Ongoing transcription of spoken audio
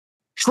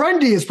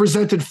Trendy is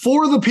presented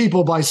for the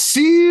people by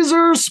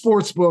Caesar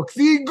Sportsbook,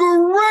 the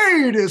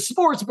greatest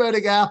sports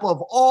betting app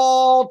of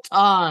all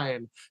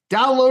time.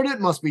 Download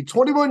it, must be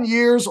 21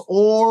 years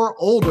or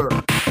older.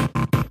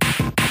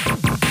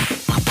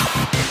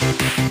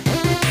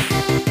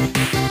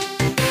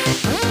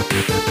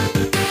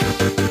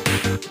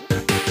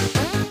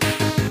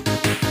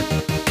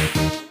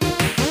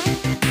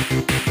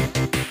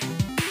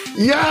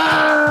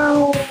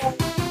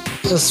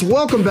 Yes,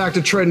 welcome back to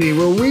Trendy,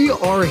 where we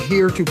are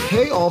here to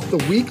pay off the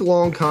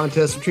week-long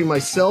contest between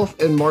myself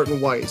and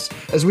Martin Weiss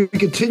as we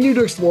continue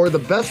to explore the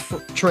best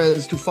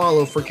trends to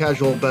follow for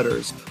casual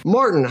bettors.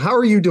 Martin, how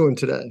are you doing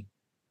today?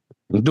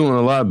 I'm doing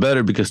a lot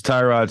better because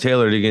Tyrod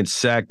Taylor didn't get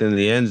sacked in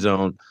the end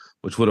zone,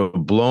 which would have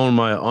blown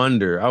my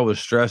under. I was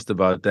stressed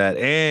about that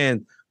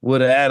and would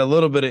have had a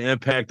little bit of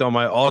impact on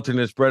my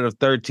alternate spread of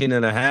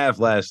 13.5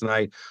 last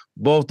night,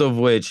 both of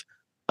which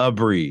a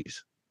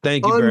breeze.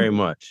 Thank you very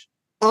much.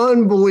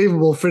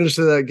 Unbelievable finish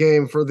to that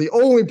game for the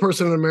only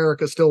person in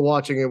America still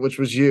watching it, which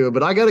was you.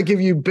 But I got to give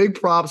you big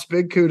props,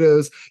 big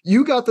kudos.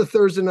 You got the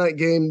Thursday night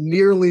game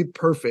nearly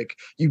perfect.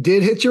 You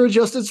did hit your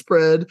adjusted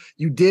spread.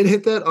 You did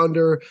hit that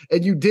under,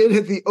 and you did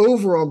hit the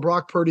over on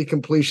Brock Purdy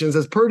completions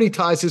as Purdy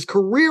ties his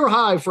career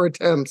high for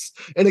attempts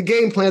in a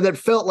game plan that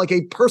felt like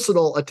a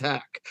personal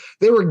attack.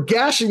 They were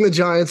gashing the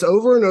Giants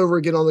over and over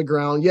again on the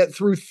ground, yet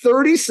threw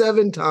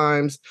 37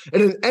 times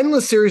in an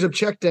endless series of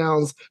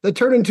checkdowns that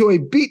turned into a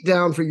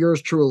beatdown for yours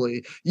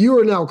truly. You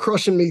are now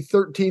crushing me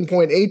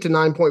 13.8 to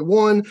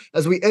 9.1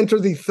 as we enter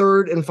the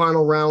third and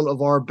final round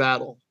of our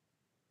battle.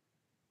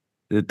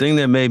 The thing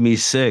that made me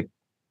sick,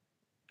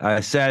 I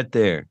sat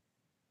there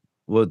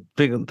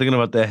thinking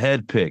about the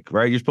head pick,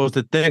 right? You're supposed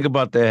to think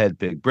about the head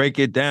pick, break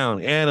it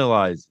down,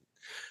 analyze it.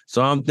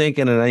 So I'm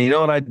thinking, and you know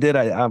what I did?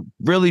 I'm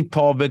really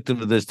fall victim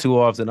to this too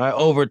often. I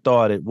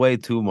overthought it way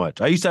too much.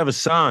 I used to have a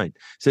sign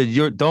said,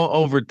 don't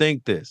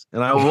overthink this.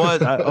 And I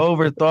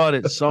overthought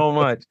it so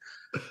much.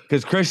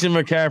 Because Christian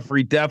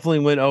McCaffrey definitely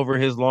went over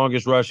his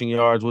longest rushing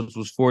yards, which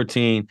was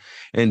 14.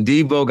 And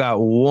Debo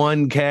got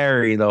one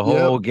carry the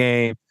whole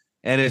game.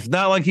 And it's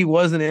not like he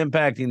wasn't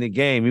impacting the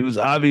game. He was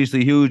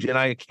obviously huge. And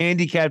I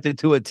handicapped it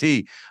to a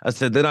T. I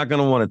said, they're not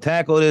going to want to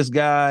tackle this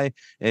guy.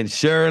 And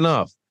sure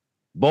enough,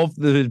 both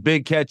of his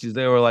big catches,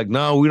 they were like,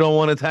 no, we don't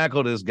want to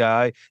tackle this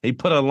guy. He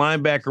put a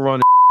linebacker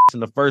on in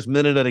the first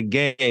minute of the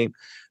game.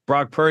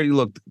 Brock Purdy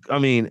looked,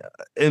 but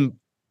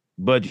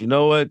you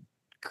know what?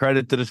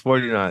 Credit to the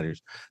 49ers.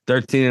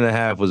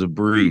 13.5 was a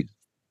breeze.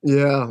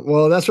 Yeah,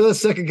 well, that's where that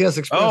second guess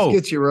express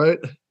gets you, right?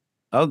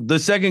 The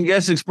second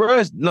guess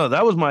express? No,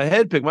 that was my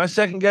head pick. My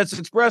second guess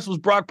express was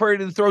Brock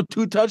Purdy to throw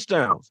 2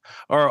 touchdowns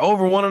or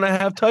over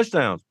 1.5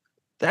 touchdowns.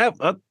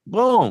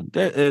 Boom.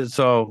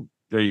 So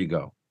there you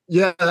go.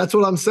 Yeah, that's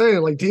what I'm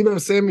saying. Like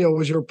Deebo Samuel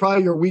was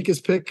probably your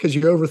weakest pick because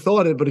you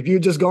overthought it. But if you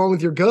had just gone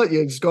with your gut, you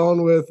had just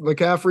gone with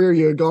McCaffrey or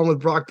you had gone with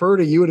Brock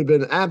Purdy, you would have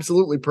been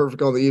absolutely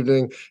perfect on the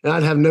evening, and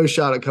I'd have no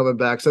shot at coming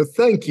back. So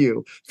thank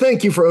you.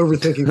 Thank you for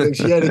overthinking things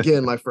yet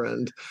again, my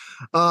friend.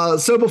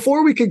 So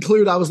before we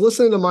conclude, I was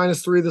listening to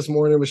 -3 this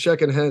morning with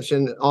Sheck and Hench,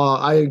 and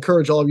I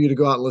encourage all of you to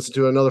go out and listen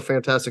to another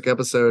fantastic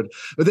episode.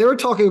 But they were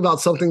talking about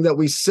something that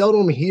we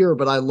seldom hear,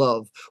 but I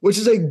love, which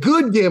is a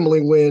good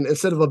gambling win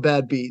instead of a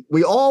bad beat.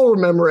 We all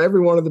remember every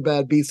one of the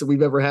bad beats that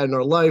we've ever had in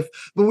our life,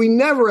 but we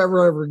never,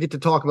 ever get to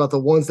talk about the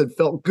ones that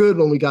felt good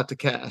when we got to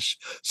cash.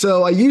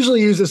 So I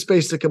usually use this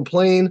space to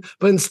complain,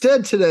 but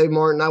instead today,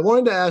 Martin, I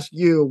wanted to ask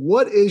you,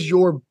 what is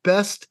your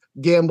best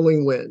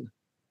gambling win?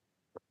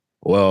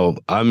 Well,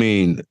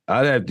 I'd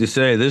have to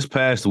say this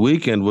past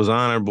weekend was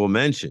honorable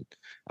mention.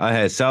 I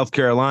had South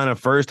Carolina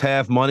first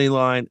half money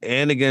line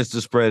and against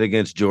the spread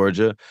against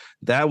Georgia.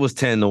 That was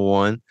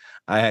 10-1.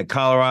 I had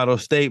Colorado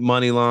State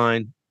money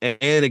line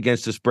and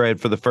against the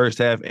spread for the first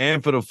half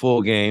and for the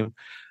full game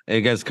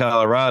against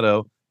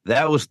Colorado.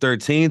 That was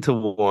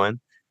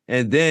 13-1.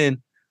 And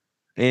then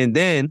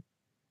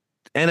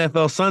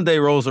NFL Sunday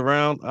rolls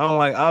around. I'm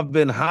like, I've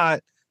been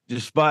hot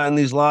just spotting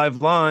these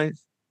live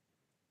lines.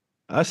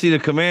 I see the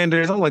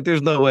Commanders. I'm like,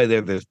 there's no way they're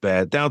this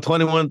bad. Down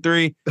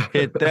 21-3,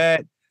 hit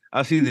that.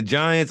 I see the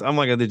Giants. I'm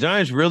like, are the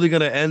Giants really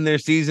going to end their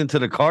season to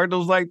the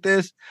Cardinals like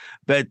this?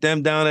 Bet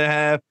them down at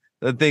half.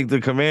 I think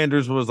the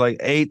Commanders was like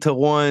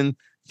 8-1.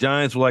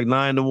 Giants were like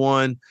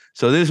 9-1.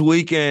 So this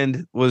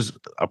weekend was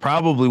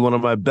probably one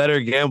of my better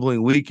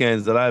gambling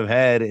weekends that I've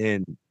had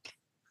in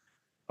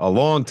a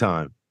long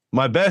time.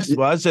 My best,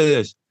 well, I'd say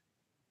this,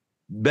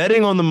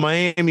 betting on the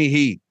Miami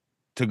Heat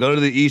to go to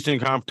the Eastern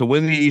Conference, to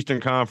win the Eastern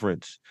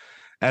Conference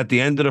at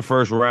the end of the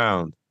first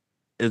round,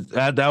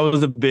 that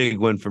was a big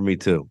win for me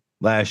too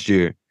last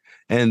year.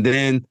 And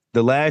then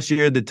the last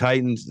year, the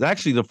Titans,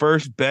 actually the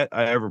first bet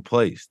I ever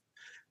placed.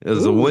 It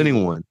was a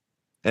winning one.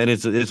 And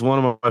it's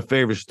one of my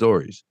favorite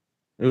stories.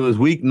 It was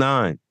week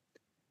 9.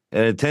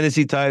 And the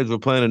Tennessee Titans were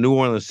playing the New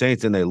Orleans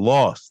Saints, and they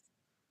lost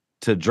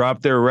to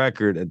drop their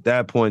record at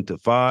that point to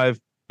 4-5.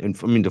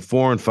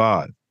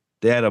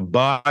 They had a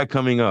bye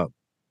coming up.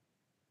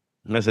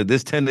 And I said,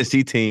 this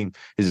Tennessee team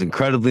is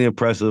incredibly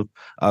impressive.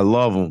 I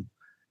love them.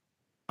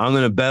 I'm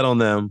going to bet on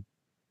them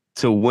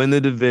to win the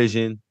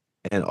division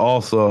and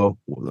also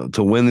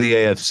to win the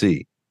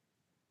AFC.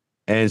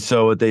 And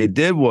so what they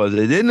did was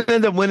they didn't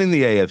end up winning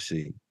the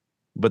AFC,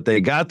 but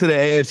they got to the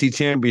AFC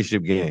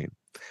Championship game.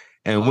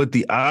 And with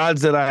the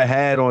odds that I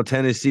had on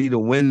Tennessee to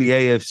win the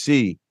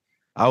AFC,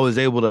 I was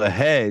able to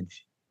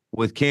hedge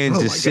with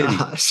Kansas City.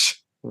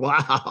 Gosh.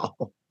 Wow.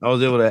 I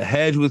was able to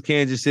hedge with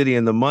Kansas City,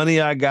 and the money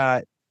I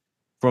got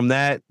from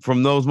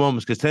those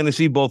moments, because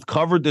Tennessee both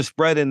covered the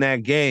spread in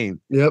that game.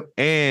 Yep.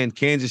 And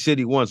Kansas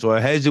City won. So I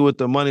hedged it with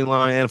the money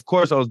line. And of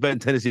course I was betting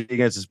Tennessee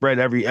against the spread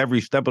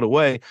every step of the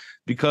way,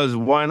 because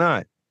why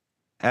not?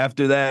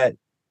 After that,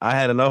 I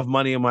had enough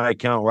money in my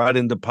account where I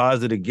didn't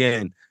deposit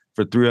again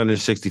for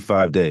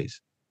 365 days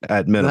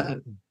at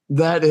minimum.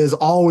 That is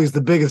always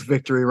the biggest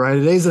victory, right?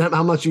 It isn't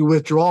how much you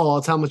withdraw,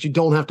 it's how much you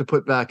don't have to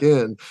put back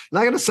in. And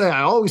I got to say,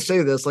 I always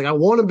say this, like, I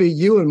want to be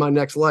you in my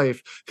next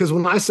life. Because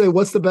when I say,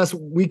 what's the best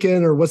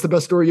weekend or what's the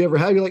best story you ever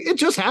had? You're like, it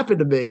just happened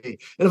to me.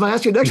 And if I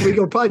ask you next week,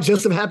 it'll probably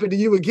just have happened to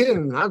you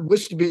again. I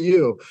wish to be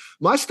you.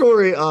 My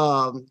story,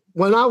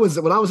 when I was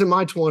in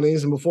my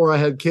 20s and before I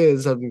had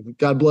kids,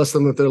 God bless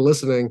them if they're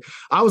listening,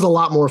 I was a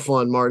lot more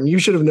fun, Martin. You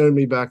should have known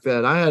me back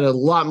then. I had a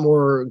lot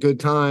more good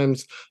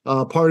times,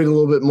 partied a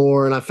little bit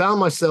more, and I found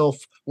myself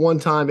one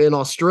time in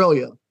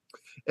Australia.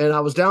 And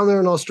I was down there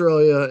in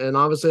Australia, and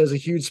obviously as a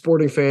huge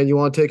sporting fan, you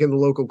want to take in the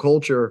local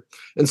culture.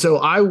 And so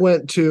I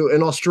went to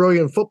an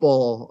Australian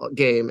football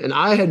game, and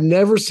I had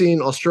never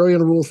seen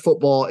Australian rules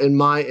football in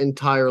my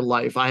entire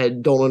life.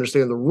 Don't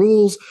understand the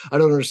rules. I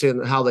don't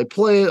understand how they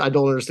play it. I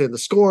don't understand the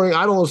scoring.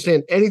 I don't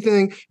understand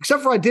anything,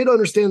 except for I did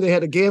understand they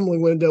had a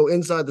gambling window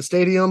inside the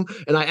stadium,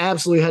 and I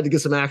absolutely had to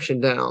get some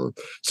action down.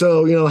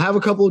 So, have a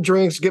couple of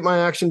drinks, get my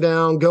action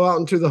down, go out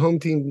into the home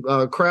team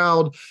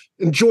crowd,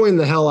 enjoying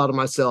the hell out of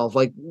myself,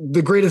 like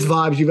the greatest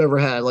vibes you've ever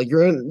had. Like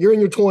you're in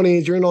your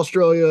 20s, you're in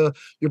Australia,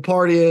 you're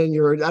partying,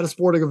 you're at a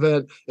sporting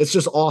event. It's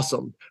just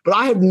awesome. But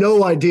I have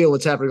no idea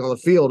what's happening on the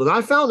field. And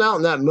I found out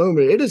in that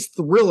moment, it is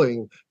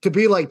thrilling to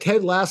be like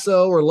Ted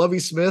Lasso or Lovie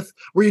Smith,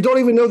 where you don't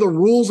even know the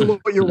rules of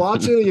what you're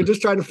watching, and you're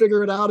just trying to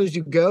figure it out as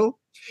you go.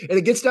 And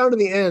it gets down to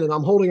the end, and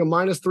I'm holding a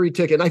 -3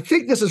 ticket. And I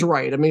think this is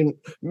right. I mean,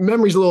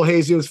 memory's a little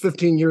hazy. It was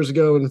 15 years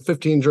ago and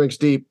 15 drinks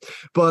deep.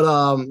 But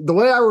the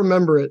way I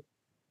remember it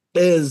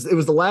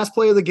was the last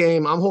play of the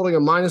game. I'm holding a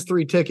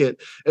 -3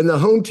 ticket, and the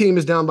home team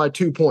is down by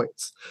 2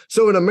 points.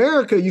 So in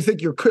America, you think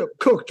you're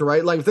cooked,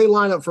 right? Like if they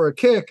line up for a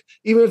kick,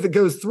 even if it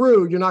goes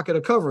through, you're not going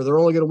to cover. They're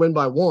only going to win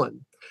by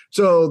 1.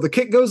 So the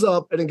kick goes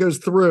up and it goes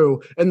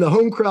through, and the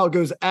home crowd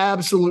goes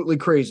absolutely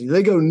crazy.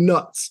 They go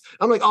nuts.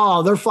 I'm like,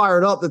 oh, they're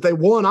fired up that they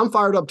won. I'm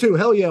fired up too.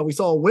 Hell yeah, we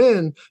saw a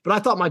win, but I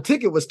thought my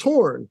ticket was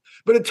torn.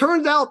 But it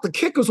turned out the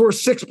kick was worth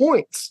 6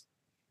 points.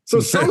 So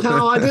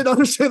somehow I didn't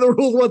understand the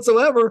rules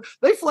whatsoever.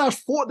 They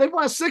flashed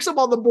 6 up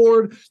on the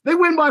board. They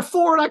win by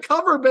 4, and I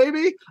cover,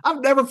 baby.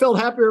 I've never felt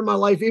happier in my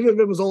life, even if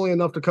it was only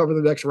enough to cover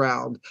the next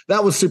round.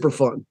 That was super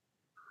fun.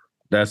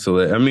 That's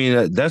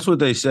what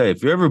they say.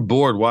 If you're ever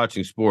bored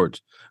watching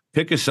sports,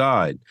 pick a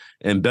side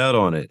and bet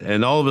on it,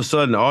 and all of a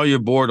sudden, all your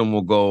boredom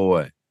will go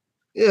away.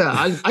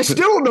 Yeah, I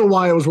still don't know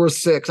why it was worth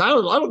 6. I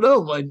don't know.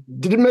 Like,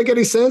 didn't make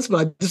any sense,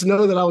 but I just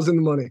know that I was in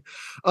the money.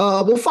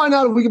 We'll find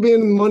out if we can be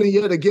in the money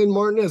yet again,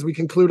 Martin, as we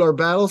conclude our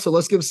battle. So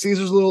let's give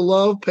Caesars a little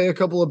love, pay a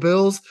couple of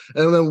bills,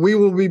 and then we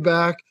will be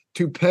back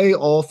to pay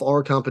off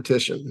our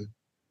competition.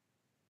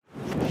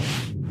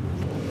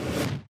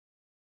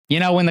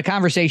 When the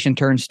conversation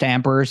turns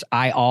Stampers,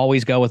 I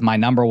always go with my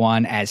number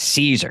one as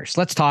Caesars.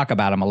 Let's talk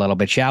about them a little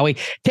bit, shall we?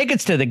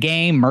 Tickets to the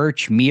game,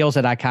 merch, meals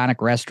at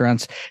iconic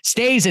restaurants,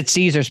 stays at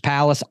Caesars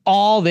Palace.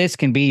 All this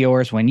can be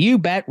yours when you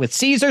bet with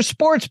Caesars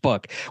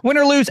Sportsbook. Win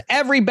or lose,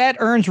 every bet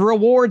earns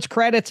rewards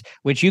credits,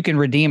 which you can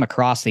redeem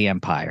across the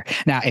empire.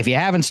 Now, if you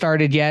haven't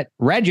started yet,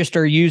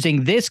 register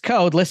using this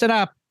code. Listen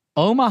up,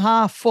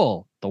 Omaha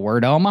Full. The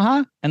word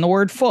Omaha and the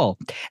word full.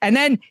 And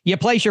then you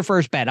place your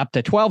first bet up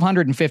to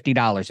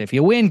 $1,250. If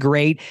you win,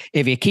 great.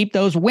 If you keep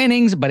those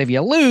winnings, but if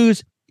you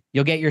lose,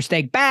 you'll get your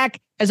stake back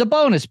as a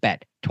bonus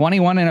bet.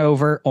 21 and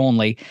over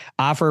only.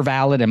 Offer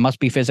valid and must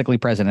be physically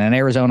present in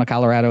Arizona,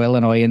 Colorado,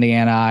 Illinois,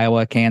 Indiana,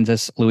 Iowa,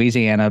 Kansas,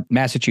 Louisiana,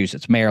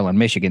 Massachusetts, Maryland,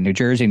 Michigan, New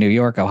Jersey, New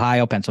York,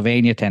 Ohio,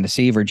 Pennsylvania,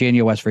 Tennessee,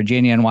 Virginia, West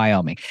Virginia, and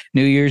Wyoming.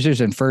 New users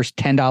and first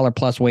 $10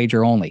 plus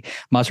wager only.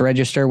 Must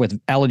register with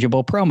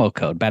eligible promo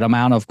code. Bet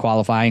amount of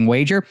qualifying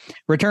wager.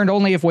 Returned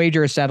only if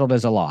wager is settled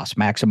as a loss.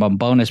 Maximum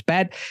bonus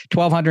bet,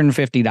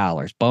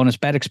 $1,250. Bonus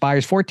bet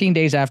expires 14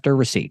 days after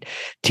receipt.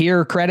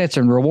 Tier credits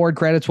and reward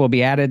credits will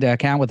be added to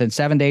account within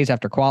 7 days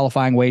after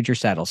qualifying wager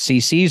settles. See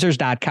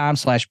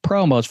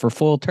Caesars.com/promos for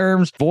full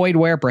terms. Void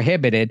where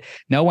prohibited.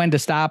 Know when to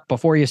stop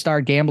before you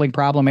start. Gambling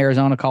problem?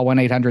 Arizona, call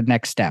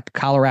 1-800-NEXT-STEP.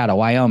 Colorado,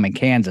 Wyoming,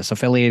 Kansas,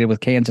 affiliated with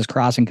Kansas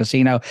Crossing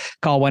Casino,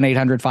 call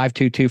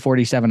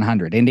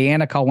 1-800-522-4700.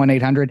 Indiana, call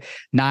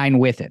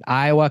 1-800-9-WITH-IT.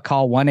 Iowa,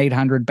 call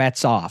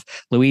 1-800-BETS-OFF.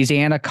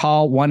 Louisiana,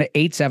 call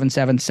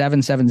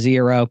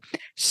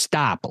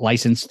 1-877-770-STOP.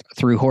 Licensed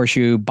through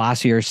Horseshoe,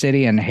 Bossier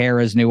City, and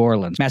Harrah's, New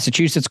Orleans.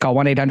 Massachusetts, call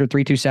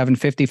 1-800-327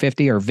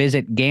 877-5050 or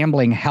visit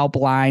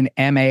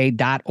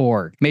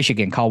gamblinghelplinema.org.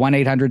 Michigan, call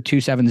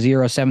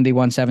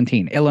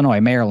 1-800-270-7117.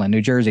 Illinois, Maryland,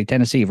 New Jersey,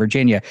 Tennessee,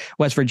 Virginia,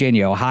 West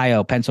Virginia,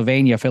 Ohio,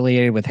 Pennsylvania,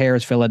 affiliated with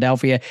Harris,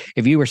 Philadelphia.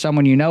 If you or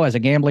someone you know has a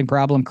gambling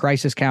problem,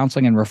 crisis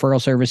counseling and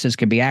referral services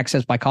can be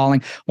accessed by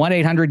calling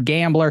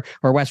 1-800-GAMBLER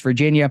or West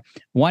Virginia,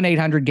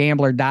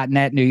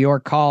 1-800-GAMBLER.net. New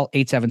York, call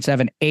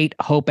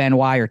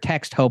 877-8-HOPE-NY or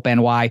text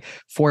HOPE-NY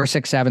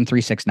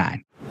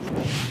 467-369.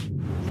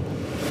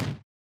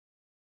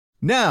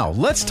 Now,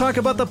 let's talk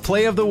about the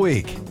play of the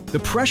week. The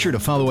pressure to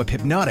follow up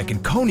Hypnotic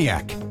and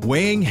Cognac,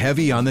 weighing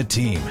heavy on the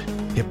team.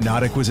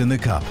 Hypnotic was in the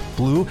cup,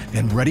 blue,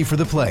 and ready for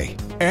the play.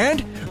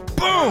 And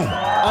boom!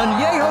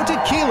 Añejo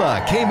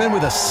Tequila came in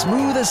with a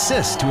smooth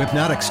assist to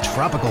Hypnotic's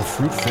tropical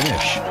fruit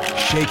finish.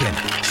 Shaken,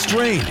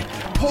 strained,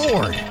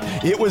 poured.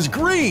 It was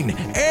green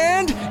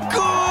and good!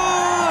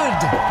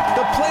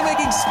 The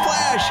playmaking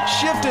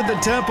splash shifted the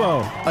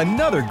tempo.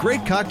 Another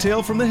great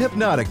cocktail from the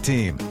Hypnotic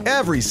team.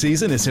 Every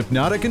season is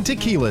Hypnotic and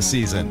Tequila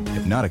season.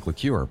 Hypnotic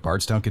Liqueur,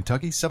 Bardstown,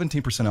 Kentucky,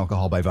 17%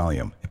 alcohol by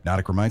volume.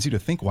 Hypnotic reminds you to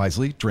think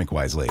wisely, drink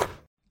wisely.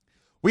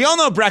 We all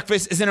know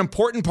breakfast is an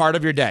important part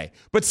of your day,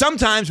 but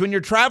sometimes when you're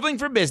traveling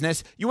for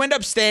business, you end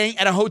up staying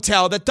at a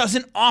hotel that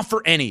doesn't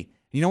offer any.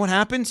 You know what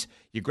happens?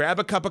 You grab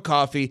a cup of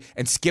coffee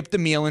and skip the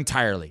meal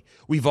entirely.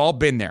 We've all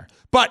been there.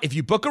 But if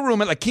you book a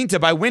room at La Quinta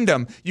by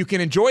Wyndham, you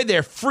can enjoy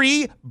their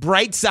free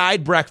Bright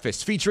Side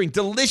breakfast featuring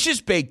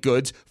delicious baked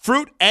goods,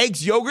 fruit,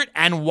 eggs, yogurt,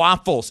 and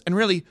waffles. And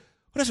really,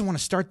 who doesn't want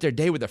to start their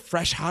day with a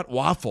fresh, hot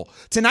waffle?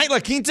 Tonight, La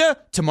Quinta,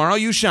 tomorrow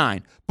you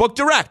shine. Book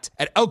direct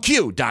at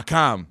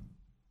lq.com.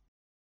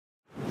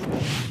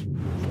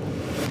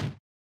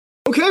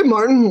 Okay,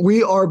 Martin,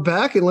 we are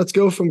back, and let's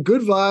go from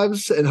good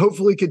vibes and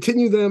hopefully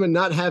continue them and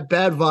not have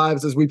bad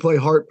vibes as we play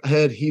Heart,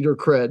 Head, Heat, or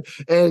Cred.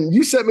 And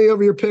you sent me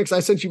over your picks. I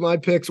sent you my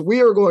picks.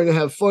 We are going to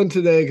have fun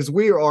today because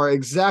we are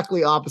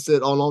exactly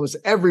opposite on almost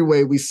every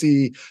way we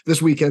see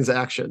this weekend's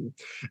action.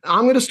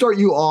 I'm going to start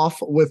you off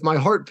with my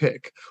heart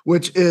pick,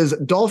 which is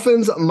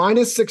Dolphins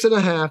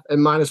 -6.5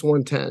 and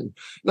 -110.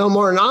 Now,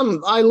 Martin,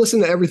 I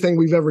listen to everything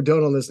we've ever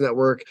done on this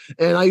network,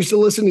 and I used to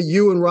listen to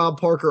you and Rob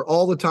Parker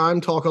all the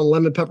time talk on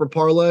Lemon Pepper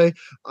Parlay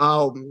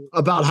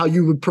about how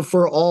you would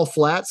prefer all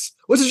flats,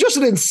 which is just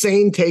an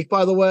insane take,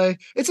 by the way.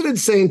 It's an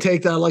insane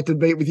take that I'd like to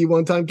debate with you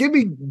one time. Give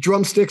me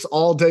drumsticks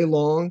all day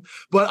long,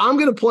 but I'm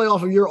going to play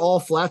off of your all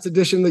flats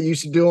edition that you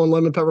used to do on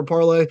Lemon Pepper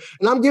Parlay,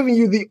 and I'm giving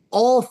you the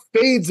all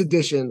fades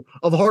edition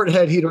of Heart,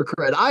 Head, Heat, or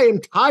Cred. I am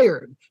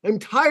tired. I'm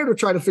tired of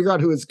trying to figure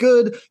out who is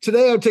good.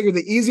 Today, I'm taking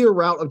the easier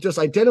route of just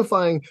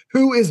identifying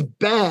who is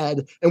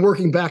bad and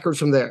working backwards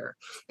from there.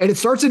 And it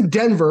starts in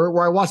Denver,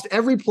 where I watched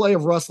every play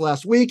of Russ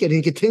last week, and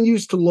he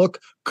continues to look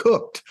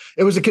cooked.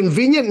 It was a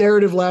convenient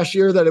narrative last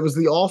year that it was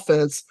the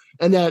offense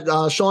and that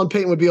Sean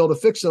Payton would be able to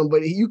fix them,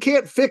 but you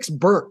can't fix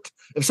burnt.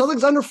 If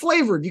something's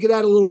underflavored, you can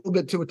add a little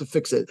bit to it to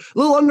fix it. A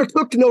little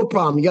undercooked, no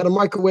problem. You got a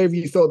microwave,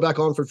 you throw it back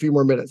on for a few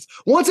more minutes.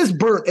 Once it's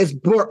burnt, it's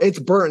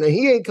burnt, and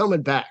he ain't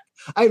coming back.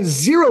 I have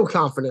zero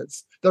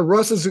confidence that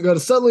Russ is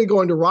suddenly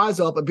going to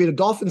rise up and beat a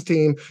Dolphins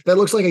team that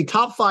looks like a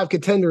top 5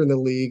 contender in the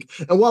league.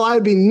 And while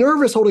I'd be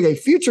nervous holding a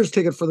futures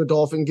ticket for the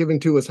Dolphin given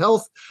to his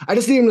health, I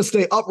just need him to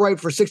stay upright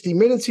for 60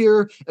 minutes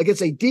here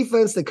against a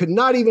defense that could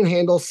not even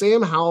handle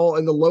Sam Howell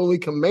and the lowly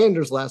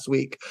Commanders last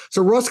week.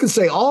 So Russ can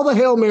say all the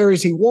Hail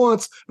Marys he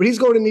wants, but he's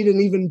going to need an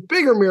even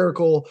bigger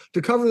miracle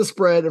to cover the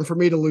spread and for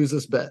me to lose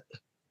this bet.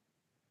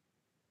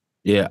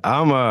 Yeah,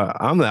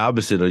 I'm the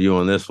opposite of you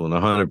on this one,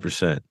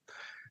 100%.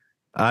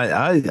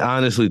 I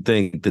honestly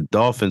think the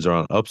Dolphins are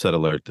on upset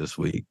alert this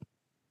week.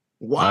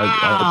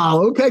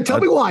 Wow. Okay.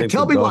 Tell me why.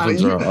 Tell me why.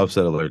 Dolphins are on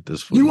upset alert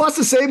this week. You watched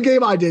the same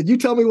game I did. You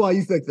tell me why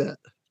you think that.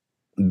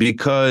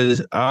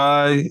 Because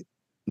I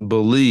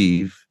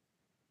believe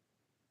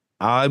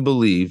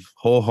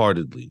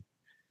wholeheartedly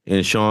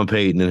in Sean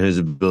Payton and his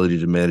ability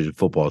to manage a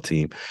football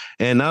team.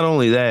 And not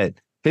only that,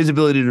 his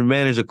ability to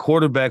manage a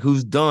quarterback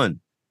who's done.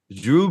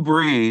 Drew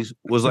Brees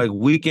was like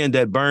weekend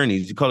at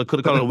Bernie's. You could have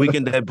called it a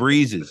weekend at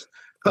Breezes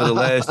for the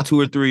last 2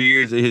 or 3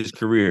 years of his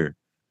career,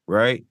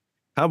 right?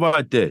 How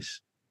about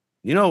this?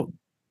 You know,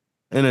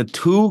 in a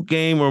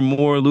 2-game or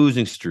more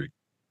losing streak,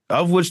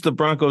 of which the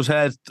Broncos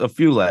had a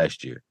few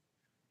last year,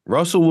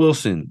 Russell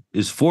Wilson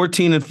is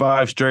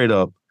 14-5 straight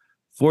up,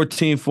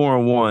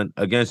 14-4-1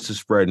 against the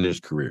spread in his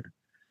career.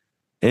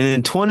 And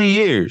in 20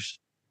 years,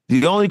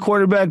 the only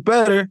quarterback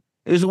better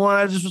is the one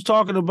I just was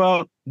talking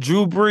about,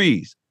 Drew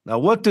Brees. Now,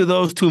 what do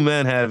those two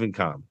men have in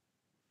common?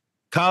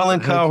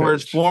 Colin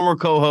Cowherd's former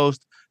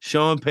co-host,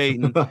 Sean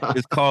Payton,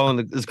 is calling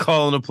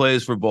the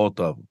plays for both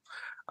of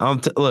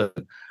them.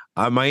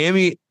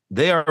 Miami,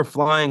 they are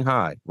flying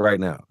high right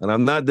now, and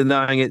I'm not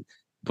denying it,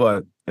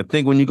 but I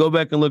think when you go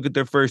back and look at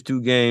their first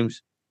 2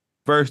 games,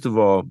 first of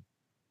all,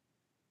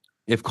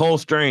 if Cole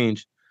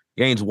Strange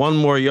gains 1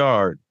 more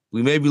yard,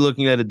 we may be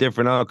looking at a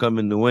different outcome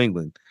in New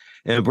England,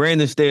 and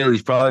Brandon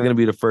Staley's probably going to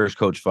be the first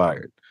coach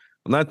fired.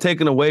 I'm not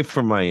taking away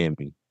from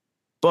Miami,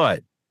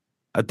 but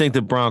I think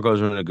the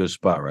Broncos are in a good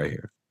spot right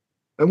here.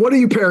 And what are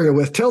you pairing it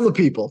with? Tell the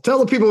people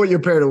what you're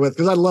pairing it with,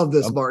 because I love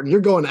this, Martin.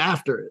 You're going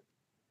after it.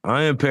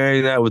 I am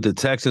pairing that with the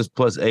Texans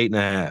plus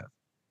 8.5.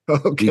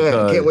 Okay,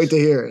 I can't wait to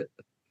hear it.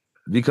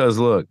 Because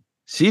look,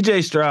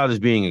 CJ Stroud is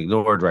being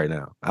ignored right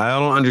now. I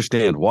don't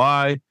understand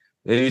why.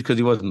 Maybe because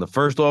he wasn't the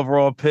first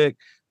overall pick.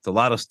 It's a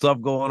lot of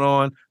stuff going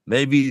on.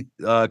 Maybe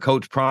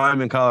Coach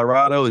Prime in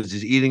Colorado is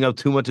just eating up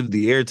too much of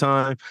the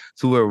airtime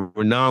to where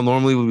we're now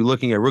normally we'll be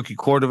looking at rookie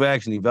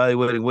quarterbacks and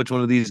evaluating which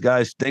one of these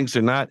guys stinks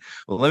or not.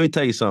 Well, let me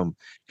tell you something.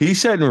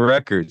 He's setting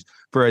records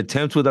for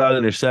attempts without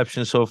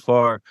interception so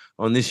far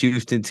on this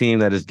Houston team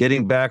that is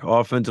getting back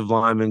offensive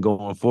linemen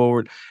going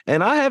forward.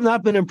 And I have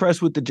not been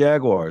impressed with the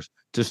Jaguars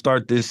to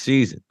start this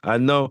season. I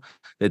know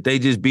that they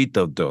just beat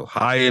the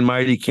high and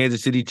mighty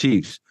Kansas City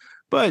Chiefs.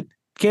 But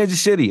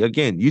Kansas City,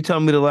 again, you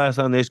tell me the last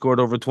time they scored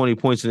over 20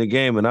 points in a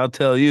game, and I'll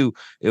tell you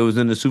it was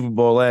in the Super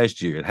Bowl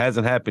last year. It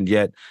hasn't happened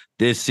yet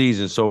this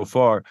season so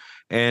far.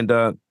 And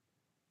I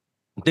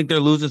think they're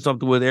losing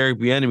something with Eric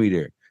Bieniemy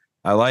there.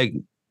 I like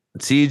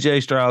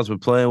CJ Stroud's been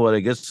playing well.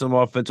 They get some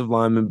offensive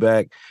linemen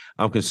back.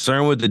 I'm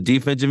concerned with the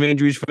defensive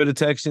injuries for the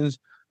Texans,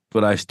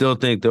 but I still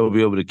think they'll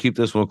be able to keep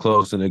this one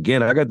close. And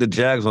again, I got the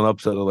Jags on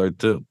upset alert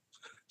too.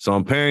 So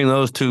I'm pairing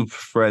those two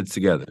spreads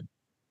together.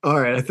 All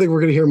right, I think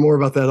we're going to hear more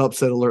about that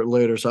upset alert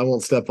later, so I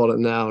won't step on it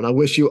now. And I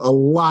wish you a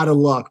lot of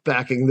luck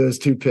backing those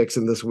two picks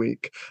in this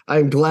week. I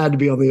am glad to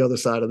be on the other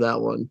side of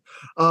that one.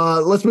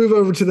 Let's move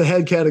over to the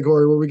head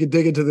category where we can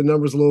dig into the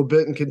numbers a little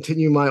bit and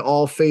continue my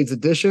all fades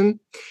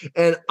edition.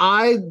 And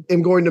I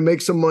am going to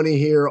make some money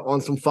here on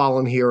some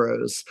fallen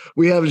heroes.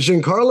 We have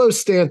Giancarlo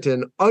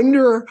Stanton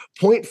under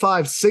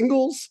 0.5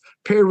 singles,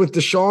 paired with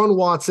Deshaun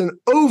Watson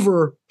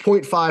over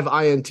 0.5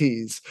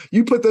 INTs.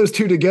 You put those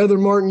two together,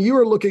 Martin, you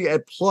are looking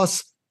at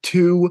plus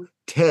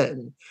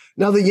 210.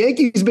 Now, the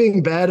Yankees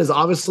being bad is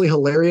obviously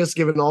hilarious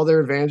given all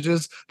their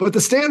advantages, but the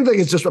Stanton thing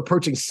is just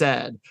approaching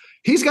sad.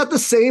 He's got the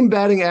same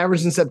batting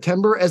average in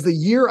September as the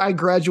year I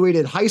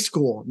graduated high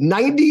school,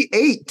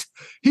 98.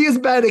 He is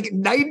batting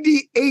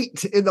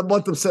 98 in the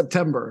month of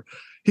September.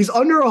 He's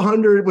under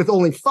 100 with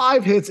only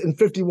 5 hits and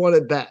 51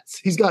 at-bats.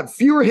 He's got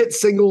fewer hit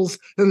singles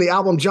than the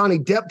album Johnny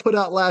Depp put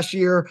out last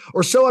year,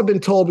 or so I've been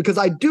told, because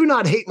I do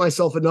not hate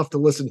myself enough to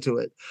listen to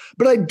it.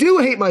 But I do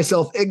hate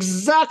myself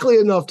exactly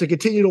enough to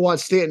continue to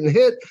watch Stanton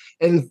hit,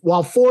 and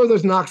while 4 of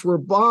those knocks were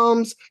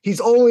bombs, he's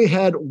only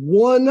had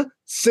 1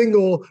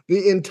 single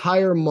the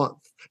entire month.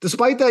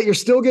 Despite that, you're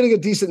still getting a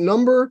decent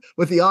number,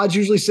 with the odds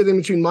usually sitting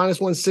between minus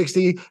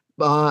 160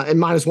 and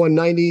minus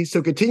 190.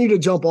 So continue to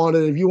jump on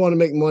it if you want to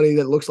make money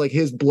that looks like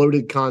his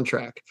bloated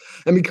contract.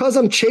 And because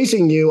I'm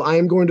chasing you, I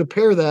am going to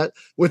pair that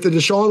with the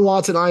Deshaun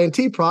Watson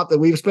INT prop that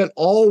we've spent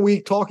all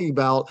week talking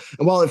about.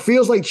 And while it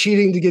feels like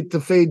cheating to get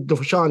to fade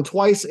Deshaun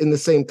twice in the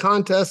same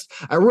contest,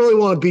 I really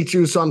want to beat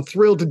you. So I'm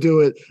thrilled to do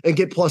it and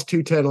get plus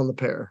 210 on the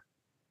pair.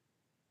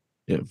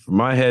 Yeah, for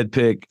my head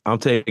pick, I'm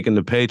taking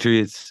the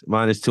Patriots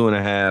minus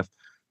 2.5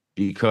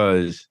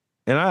 because,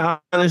 and I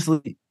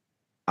honestly,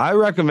 I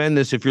recommend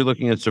this if you're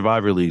looking at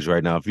survivor leagues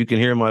right now. If you can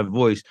hear my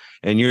voice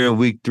and you're in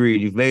week 3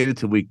 and you've made it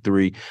to week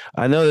 3,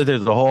 I know that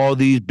there's all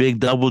these big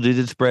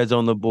double-digit spreads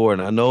on the board.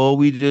 And I know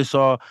we just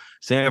saw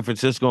San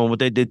Francisco and what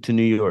they did to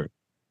New York.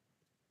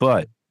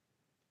 But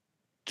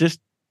just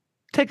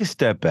take a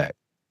step back.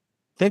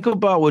 Think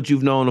about what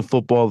you've known of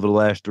football over the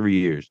last 3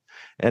 years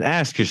and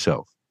ask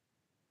yourself,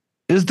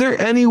 is there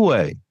any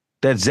way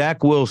that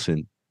Zach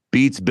Wilson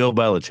beats Bill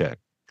Belichick?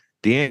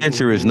 The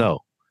answer is no.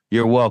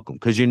 You're welcome,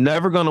 because you're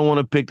never going to want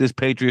to pick this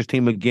Patriots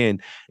team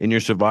again in your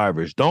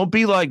survivors. Don't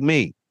be like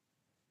me.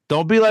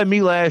 Don't be like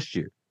me last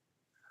year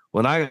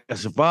when I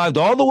survived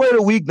all the way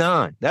to week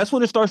 9. That's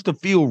when it starts to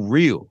feel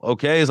real,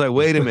 okay? It's like,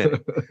 wait a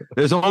minute.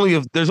 There's only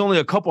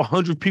a couple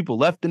hundred people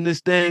left in this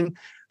thing.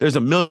 There's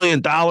 $1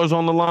 million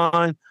on the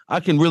line.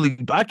 I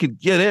could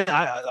get in.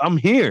 I'm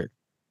here.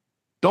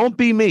 Don't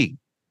be me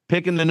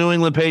picking the New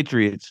England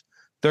Patriots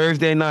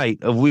Thursday night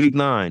of week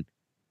 9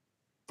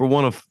 for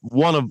one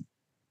of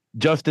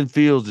Justin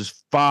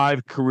Fields'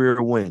 5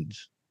 career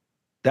wins.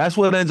 That's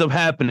what ends up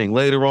happening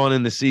later on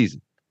in the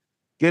season.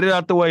 Get it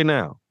out the way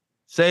now.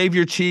 Save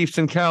your Chiefs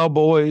and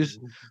Cowboys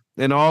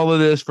and all of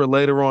this for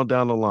later on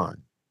down the line.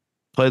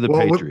 Play the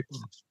Patriots.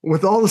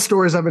 With all the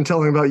stories I've been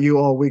telling about you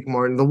all week,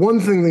 Martin, the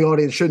one thing the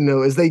audience should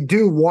know is they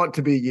do want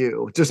to be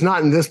you, just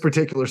not in this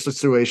particular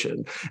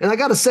situation. And I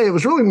got to say, it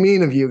was really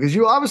mean of you because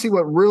you obviously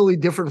went really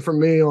different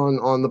from me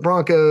on the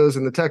Broncos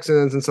and the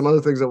Texans and some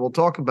other things that we'll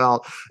talk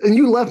about. And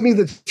you left me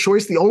the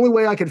choice. The only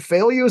way I could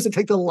fail you is to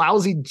take the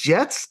lousy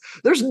Jets.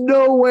 There's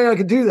no way I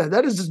could do that.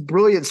 That is just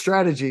brilliant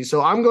strategy.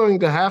 So I'm going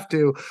to have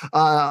to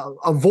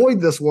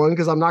avoid this one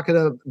because I'm not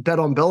going to bet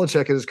on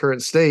Belichick in his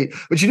current state.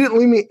 But you didn't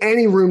leave me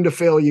any room to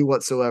fail you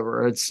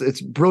whatsoever.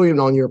 It's brilliant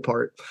on your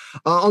part.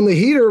 On the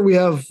heater, we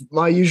have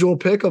my usual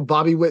pick of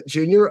Bobby Witt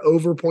Jr.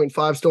 over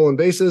 0.5 stolen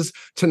bases.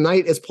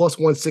 Tonight is plus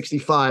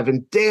 165.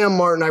 And damn,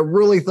 Martin, I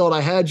really thought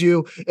I had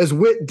you, as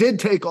Witt did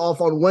take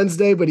off on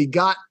Wednesday, but he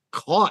got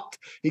caught.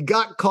 He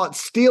got caught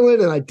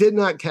stealing, and I did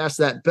not cast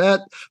that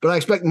bet. But I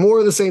expect more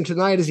of the same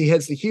tonight as he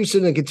heads to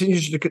Houston and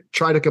continues to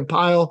try to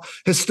compile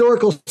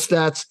historical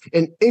stats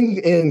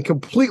in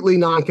completely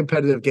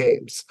non-competitive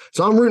games.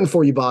 So I'm rooting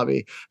for you,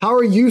 Bobby. How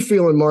are you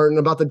feeling, Martin,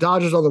 about the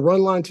Dodgers on the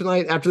run line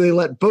tonight after they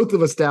let both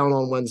of us down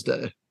on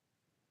Wednesday?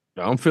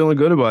 I'm feeling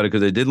good about it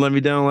because they did let me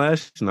down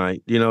last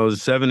night. It was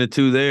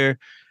 7-2 there.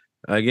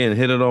 Again,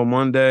 hit it on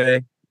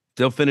Monday.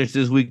 They'll finish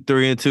this week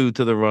 3-2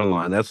 to the run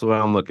line. That's the way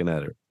I'm looking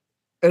at it.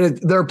 And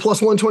they're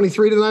plus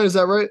 123 tonight. Is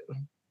that right?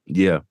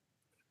 Yeah.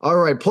 All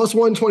right, plus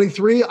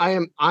 123. I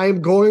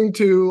am going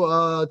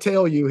to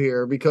tail you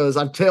here because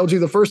I've tailed you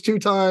the first two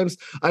times.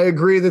 I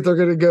agree that they're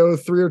going to go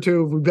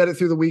 3-2. If we bet it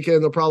through the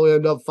weekend, they'll probably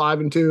end up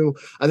 5-2.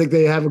 I think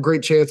they have a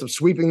great chance of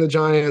sweeping the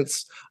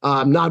Giants.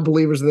 I'm not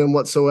believers in them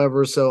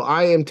whatsoever. So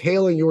I am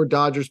tailing your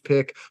Dodgers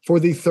pick for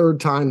the third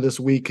time this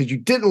week because you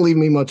didn't leave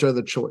me much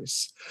other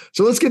choice.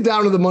 So let's get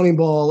down to the money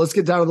ball. Let's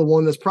get down to the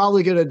one that's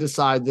probably going to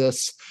decide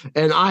this.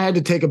 And I had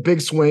to take a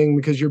big swing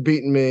because you're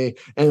beating me.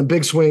 And a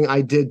big swing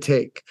I did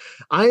take.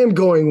 I am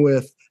going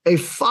with a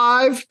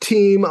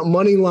 5-team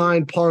money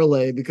line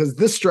parlay because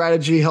this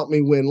strategy helped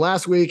me win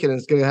last week and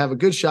it's going to have a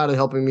good shot at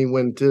helping me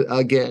win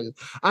again.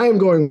 I am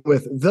going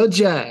with the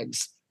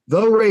Jags,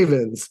 the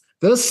Ravens,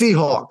 the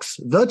Seahawks,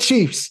 the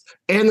Chiefs,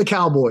 and the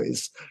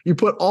Cowboys. You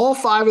put all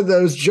 5 of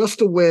those just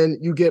to win,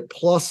 you get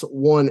plus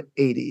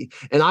 180.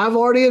 And I've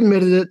already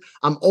admitted it.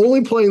 I'm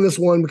only playing this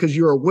one because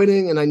you are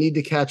winning and I need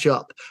to catch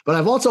up. But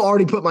I've also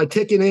already put my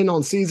ticket in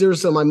on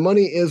Caesars, so my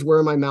money is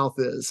where my mouth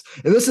is.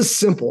 And this is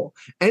simple.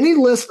 Any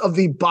list of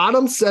the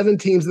bottom 7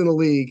 teams in the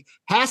league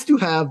has to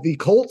have the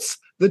Colts,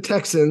 the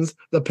Texans,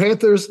 the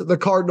Panthers, the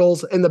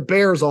Cardinals, and the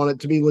Bears on it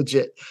to be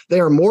legit.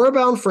 They are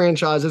moribund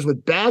franchises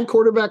with bad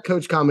quarterback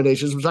coach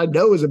combinations, which I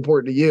know is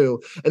important to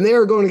you, and they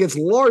are going against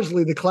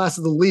largely the class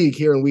of the league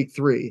here in week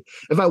 3.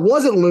 If I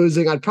wasn't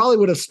losing, I probably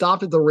would have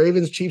stopped at the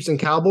Ravens, Chiefs, and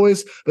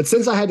Cowboys, but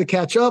since I had to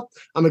catch up,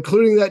 I'm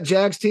including that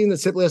Jags team that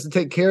simply has to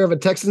take care of a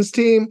Texans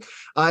team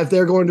if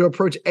they're going to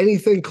approach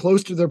anything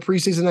close to their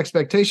preseason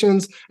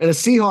expectations, and a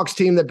Seahawks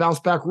team that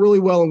bounced back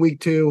really well in week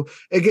 2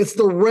 against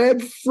the red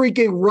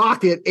freaking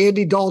rocket,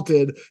 Andy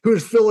Dalton, who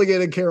is filling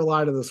in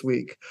Carolina this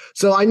week.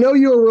 So I know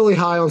you were really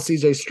high on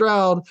CJ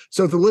Stroud.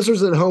 So if the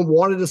listeners at home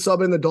wanted to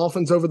sub in the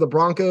Dolphins over the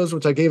Broncos,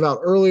 which I gave out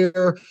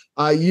earlier,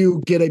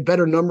 you get a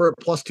better number at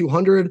plus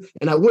 200,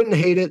 and I wouldn't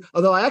hate it.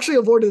 Although I actually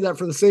avoided that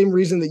for the same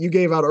reason that you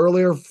gave out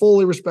earlier.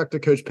 Fully respect to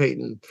Coach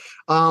Payton.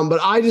 But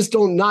I just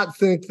don't not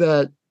think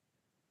that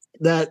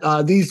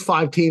these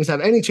 5 teams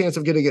have any chance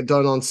of getting it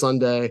done on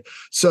Sunday.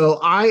 So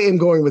I am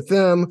going with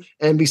them.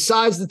 And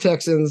besides the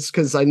Texans,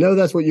 because I know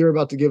that's what you're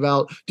about to give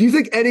out, do you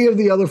think any of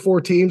the other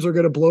 4 teams are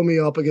going to blow me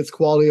up against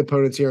quality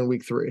opponents here in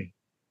week 3?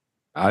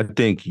 I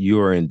think you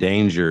are in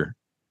danger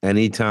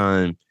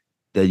anytime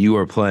that you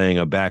are playing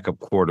a backup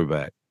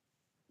quarterback.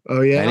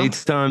 Oh, yeah?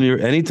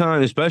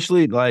 Anytime,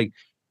 especially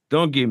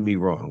don't get me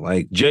wrong,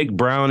 like Jake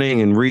Browning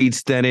and Reed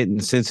Stennett in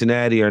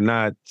Cincinnati are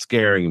not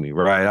scaring me,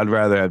 right? I'd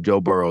rather have Joe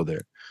Burrow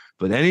there.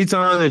 But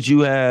anytime that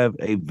you have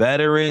a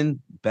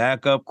veteran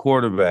backup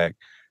quarterback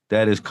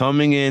that is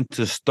coming in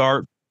to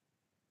start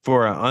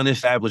for an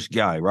unestablished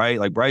guy, right?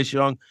 Like Bryce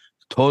Young,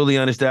 totally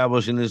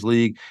unestablished in this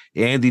league.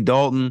 Andy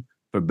Dalton,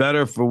 for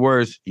better or for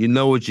worse, you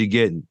know what you're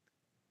getting.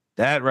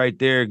 That right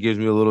there gives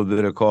me a little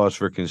bit of cause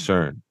for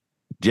concern.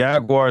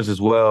 Jaguars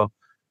as well,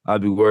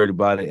 I'd be worried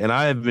about it. And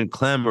I have been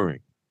clamoring.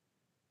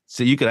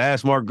 So you could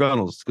ask Mark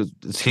Gunnels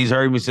because he's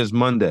heard me since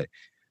Monday.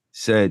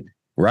 Said,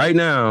 right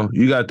now,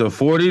 you got the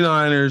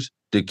 49ers,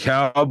 the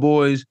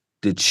Cowboys,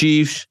 the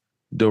Chiefs,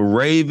 the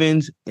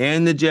Ravens,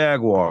 and the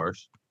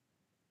Jaguars.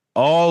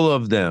 All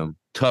of them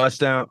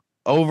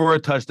over a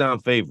touchdown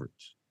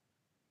favorites.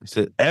 He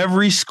said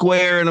every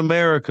square in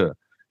America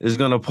is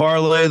going to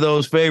parlay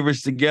those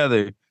favorites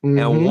together,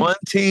 and one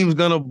team's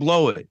going to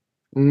blow it.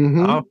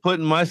 I'm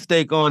putting my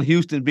stake on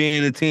Houston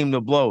being the team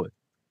to blow it.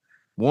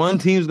 One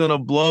team's going to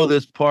blow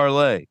this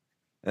parlay.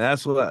 And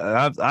that's what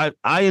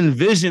I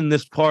envision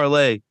this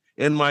parlay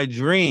in my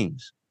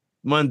dreams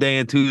Monday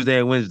and Tuesday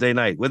and Wednesday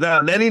night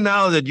without any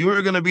knowledge that you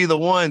were going to be the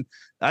one.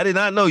 I did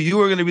not know you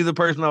were going to be the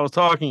person I was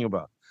talking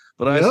about.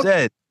 But I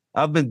said,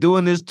 I've been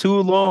doing this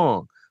too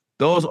long.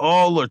 Those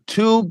all are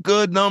too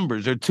good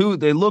numbers.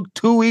 They look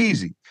too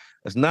easy.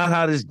 That's not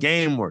how this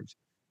game works.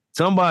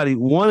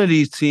 One of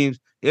these teams,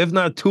 if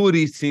not 2 of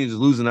these teams, is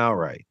losing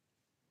outright.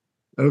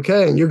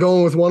 Okay, and you're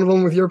going with one of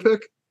them with your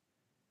pick?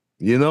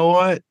 You know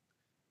what?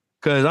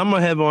 Because I'm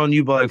going to have on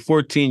you by like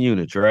 14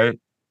 units, right?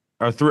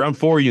 I'm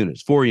 4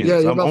 units. 4 units. Yeah,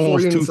 you're I'm about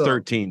almost 4 units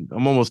 213.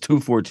 I'm almost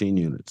 214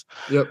 units.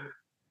 Yep.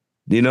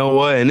 You know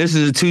what? And this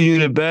is a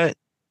 2-unit bet,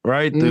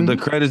 right? The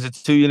credit's a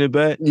 2-unit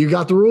bet. You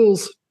got the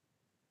rules.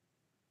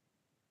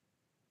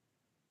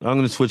 I'm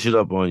going to switch it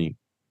up on you.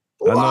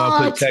 What? I know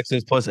I put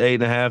Texans plus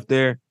 8.5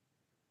 there.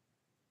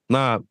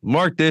 Nah,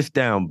 mark this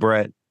down,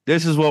 Brett.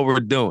 This is what we're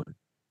doing.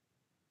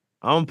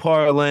 I'm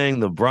parlaying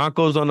the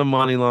Broncos on the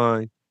money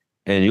line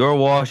and your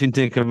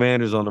Washington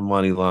Commanders on the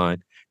money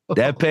line.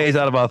 That pays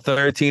out about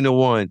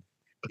 13-1.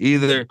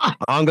 Either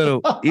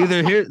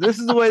here. This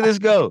is the way this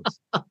goes.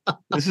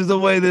 This is the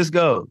way this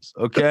goes.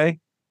 Okay.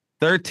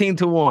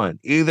 13-1.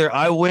 Either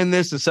I win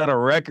this and set a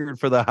record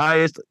for the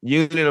highest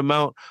unit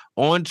amount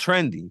on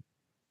trending,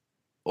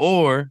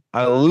 or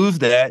I lose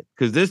that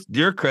because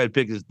your cred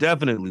pick is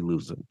definitely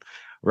losing,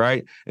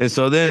 right? And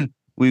so then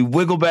we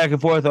wiggle back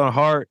and forth on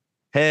heart,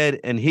 head,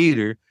 and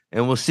heater,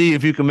 and we'll see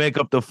if you can make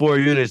up the 4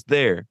 units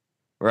there,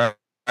 right?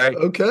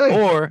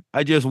 Okay. Or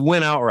I just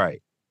win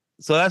outright.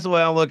 So that's the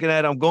way I'm looking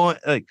at it. I'm going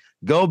like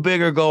go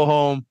big or go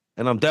home,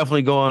 and I'm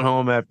definitely going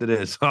home after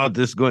this. I'm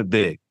just going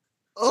big.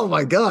 Oh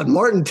my God,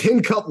 Martin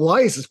Tin Cup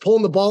Weiss is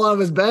pulling the ball out of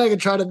his bag and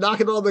trying to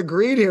knock it on the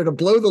green here to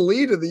blow the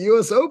lead in the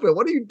U.S. Open.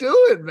 What are you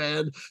doing,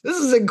 man? This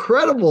is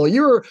incredible.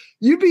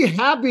 You'd be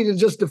happy to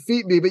just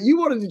defeat me, but you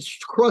want to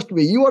crush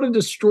me. You want to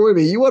destroy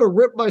me. You want to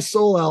rip my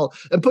soul out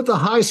and put the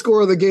high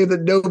score of the game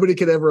that nobody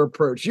can ever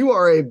approach. You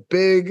are a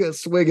big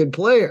swinging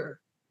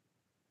player.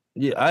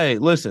 Yeah, hey,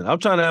 listen, I'm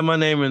trying to have my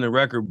name in the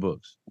record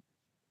books.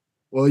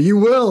 Well, you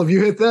will if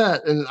you hit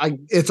that. And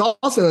it's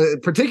also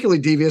particularly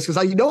devious because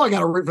I got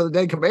to root for the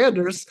dead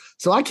Commanders.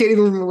 So I can't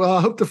even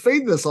hope to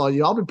fade this on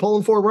you. I'll be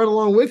pulling for it right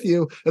along with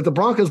you if the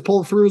Broncos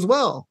pull through as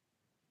well.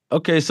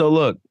 Okay, so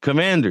look,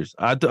 Commanders.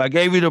 I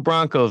gave you the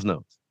Broncos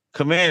notes.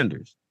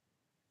 Commanders.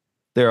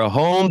 They're a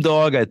home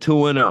dog at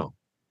 2-0.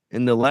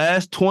 In the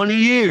last 20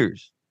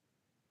 years,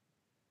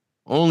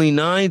 only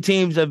 9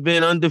 teams have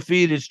been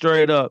undefeated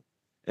straight up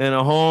and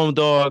a home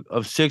dog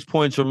of 6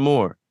 points or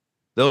more.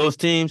 Those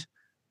teams,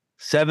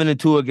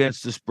 7-2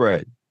 against the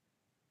spread.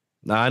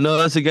 Now, I know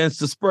that's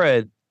against the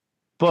spread,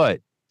 but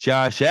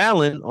Josh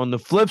Allen, on the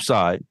flip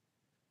side,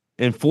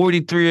 in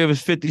 43 of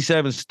his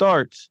 57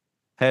 starts,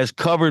 has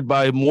covered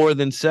by more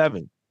than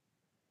 7.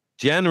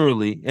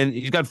 Generally, and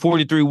he's got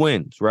 43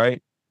 wins,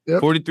 right? Yep.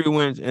 43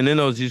 wins, and in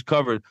those, he's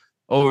covered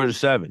over the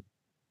 7.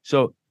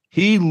 So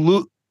they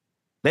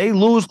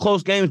lose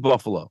close games,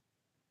 Buffalo.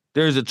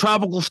 There's a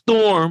tropical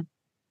storm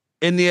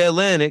in the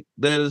Atlantic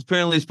that is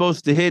apparently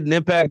supposed to hit and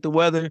impact the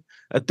weather.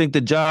 I think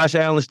the Josh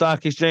Allen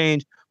Stock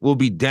Exchange will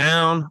be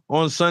down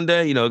on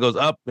Sunday. You know, it goes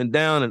up and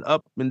down,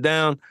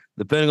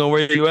 depending on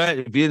where you're at.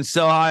 If you didn't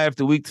sell high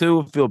after week 2,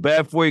 I feel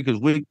bad for you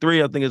because week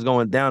 3, I think, is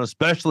going down,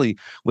 especially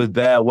with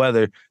bad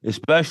weather,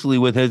 especially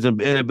with his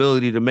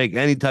inability to make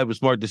any type of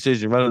smart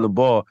decision running the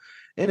ball,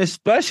 and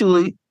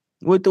especially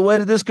with the way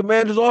that this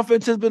Commanders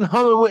offense has been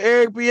humming with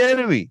Eric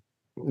Bieniemy.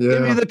 Yeah.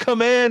 Give me the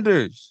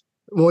Commanders.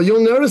 Well,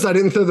 you'll notice I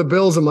didn't throw the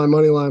Bills in my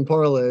money line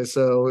parlay,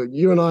 so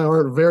you and I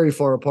aren't very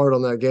far apart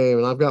on that game,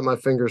 and I've got my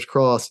fingers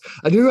crossed.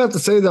 I do have to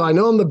say that I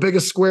know I'm the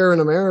biggest square in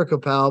America,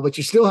 pal, but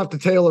you still have to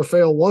tail or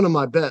fail one of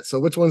my bets.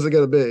 So which one's it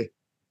going to be?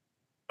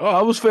 Oh,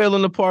 I was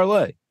failing the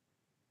parlay.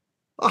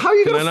 How are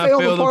you going to fail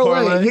the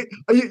parlay?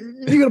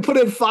 You going to put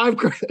in 5?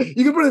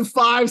 You can put in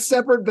 5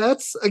 separate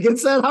bets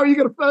against that. How are you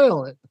going to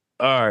fail it?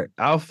 All right,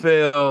 I'll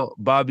fail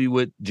Bobby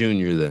Witt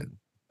Jr. then.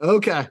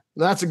 Okay,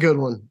 that's a good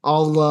one.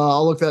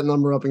 I'll look that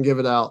number up and give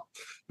it out.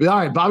 But all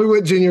right, Bobby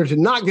Witt Jr. to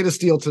not get a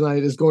steal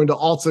tonight is going to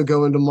also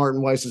go into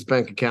Martin Weiss's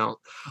bank account.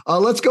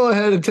 Let's go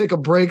ahead and take a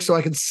break so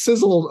I can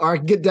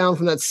get down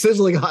from that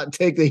sizzling hot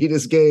take that he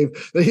just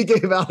gave. That he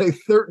gave out a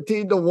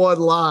 13-1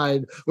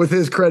 line with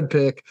his cred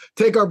pick.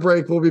 Take our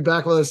break. We'll be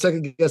back with a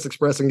second guest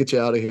express and get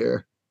you out of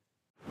here.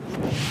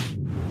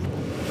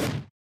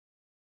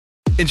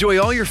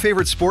 Enjoy all your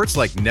favorite sports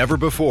like never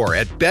before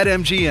at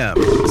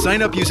BetMGM.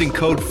 Sign up using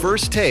code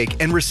FIRSTTAKE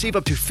and receive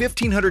up to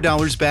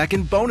 $1,500 back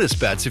in bonus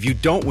bets if you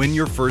don't win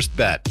your first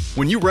bet.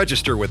 When you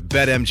register with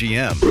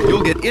BetMGM,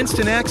 you'll get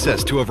instant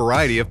access to a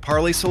variety of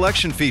parlay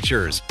selection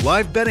features,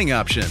 live betting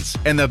options,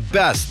 and the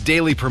best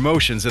daily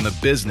promotions in the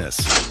business.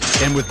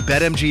 And with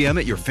BetMGM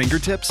at your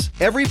fingertips,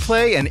 every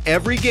play and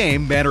every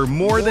game matter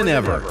more than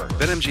ever.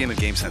 BetMGM and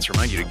GameSense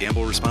remind you to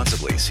gamble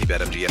responsibly. See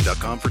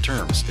BetMGM.com for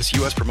terms. This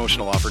U.S.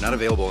 promotional offer not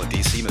available in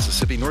D.C.,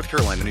 Mississippi, North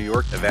Carolina, New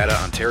York,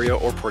 Nevada, Ontario,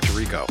 or Puerto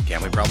Rico.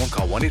 Gambling problem?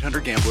 Call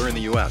 1-800-GAMBLER in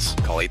the U.S.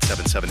 Call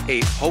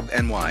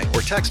 877-8-HOPE-NY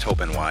or text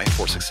HOPE-NY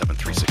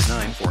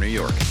 467-369 for New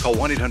York. Call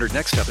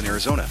 1-800-NEXT-STEP in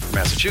Arizona. For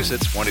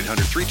Massachusetts,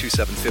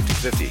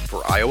 1-800-327-5050.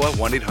 For Iowa,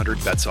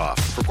 1-800-BETS-OFF.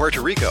 For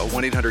Puerto Rico,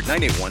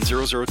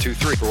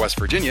 1-800-981-0023. For West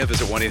Virginia,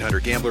 visit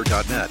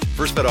 1-800-GAMBLER.net.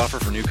 First bet offer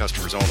for new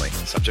customers only.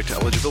 Subject to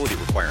eligibility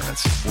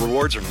requirements.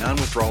 Rewards are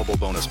non-withdrawable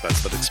bonus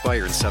bets that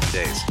expire in 7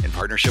 days. In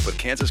partnership with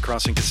Kansas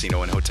Crossing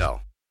Casino and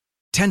Hotel.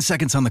 10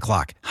 seconds on the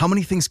clock. How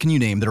many things can you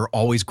name that are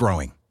always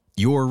growing?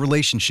 Your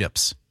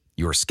relationships,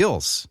 your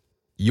skills,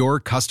 your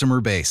customer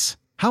base.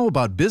 How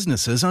about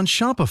businesses on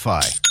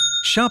Shopify?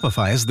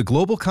 Shopify is the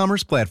global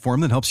commerce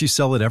platform that helps you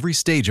sell at every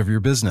stage of your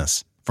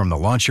business. From the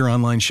launch your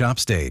online shop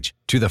stage,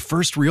 to the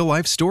first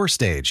real-life store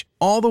stage,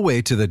 all the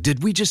way to the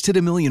did we just hit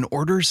a million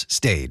orders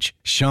stage,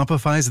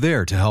 Shopify's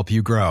there to help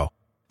you grow.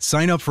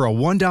 Sign up for a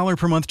 $1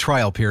 per month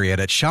trial period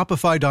at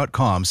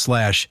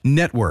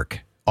shopify.com/network,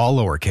 all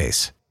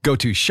lowercase. Go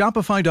to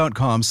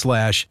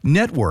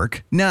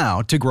shopify.com/network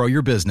now to grow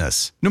your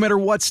business, no matter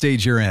what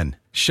stage you're in.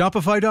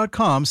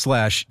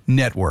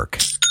 Shopify.com/network.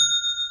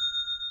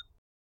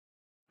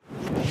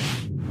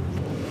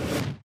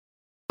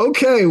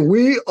 Okay,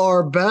 we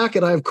are back,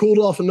 and I've cooled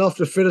off enough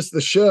to finish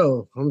the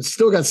show. I'm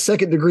still got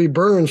second-degree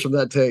burns from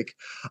that take.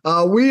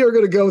 We are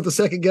going to go with the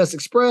Second Guess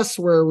Express,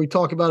 where we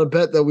talk about a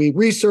bet that we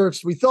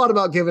researched, we thought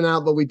about giving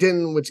out, but we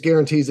didn't, which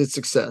guarantees its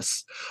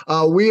success.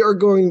 I'm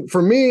going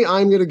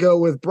to go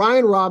with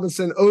Brian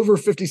Robinson over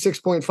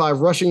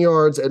 56.5 rushing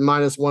yards at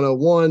minus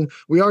 101.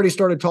 We already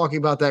started talking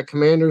about that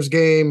Commanders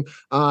game,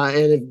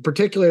 and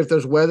particularly if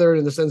there's weather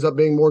and this ends up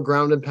being more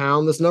ground and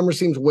pound, this number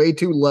seems way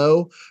too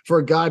low for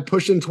a guy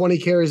pushing 20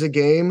 carries a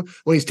game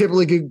when he's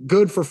typically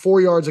good for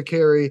 4 yards a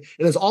carry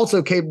and is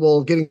also capable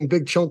of getting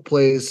big chunk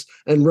plays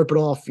and ripping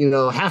off,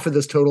 half of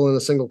this total in a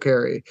single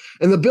carry.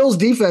 And the Bills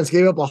defense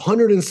gave up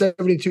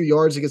 172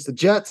 yards against the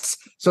Jets,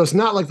 so it's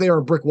not like they are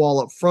a brick wall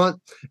up front.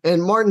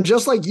 And Martin,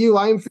 just like you,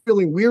 I am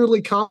feeling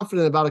weirdly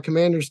confident about a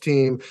Commanders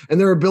team and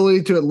their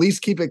ability to at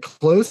least keep it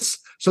close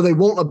so they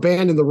won't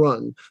abandon the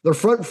run. Their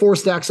front four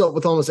stacks up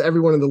with almost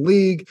everyone in the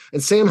league,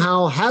 and Sam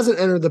Howell hasn't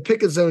entered the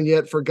picket zone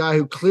yet for a guy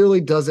who clearly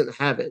doesn't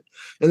have it.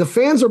 And the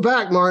fans are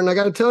back, Martin. I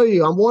got to tell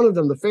you, I'm one of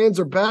them. The fans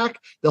are back.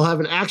 They'll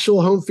have an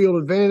actual home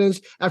field advantage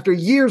after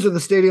years of the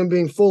stadium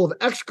being full of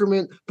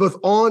excrement both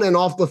on and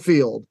off the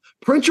field.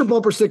 Print your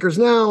bumper stickers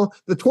now.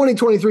 The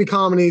 2023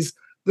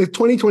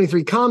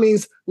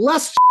 commies,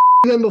 less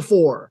than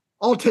before.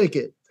 I'll take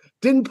it.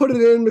 Didn't put it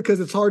in because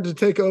it's hard to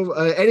take over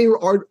any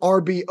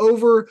RB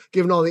over,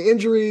 given all the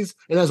injuries.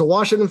 And as a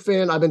Washington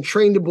fan, I've been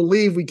trained to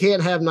believe we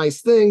can't have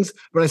nice things,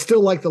 but I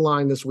still like the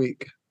line this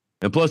week.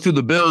 And plus, too,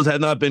 the Bills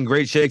had not been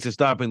great shakes at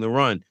stopping the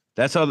run.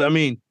 That's how,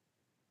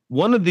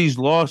 one of these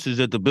losses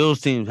that the Bills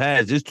team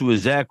has is to a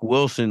Zach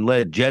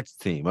Wilson-led Jets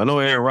team. I know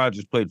Aaron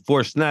Rodgers played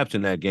 4 snaps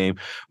in that game,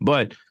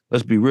 but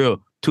let's be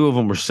real, 2 of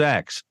them were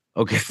sacks.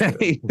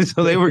 Okay,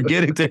 so they were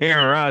getting to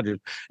Aaron Rodgers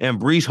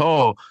and Breece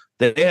Hall.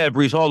 They had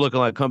Breece Hall looking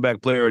like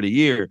comeback player of the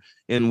year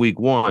in week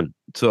 1.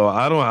 So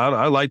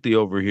I like the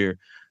over here.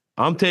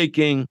 I'm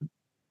taking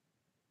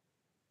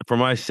for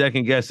my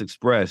Second Guess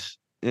Express,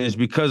 and it's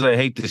because I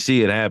hate to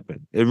see it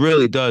happen. It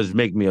really does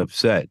make me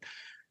upset.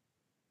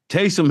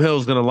 Taysom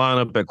Hill's going to line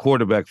up at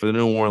quarterback for the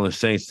New Orleans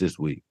Saints this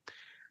week,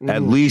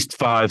 at least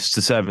 5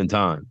 to 7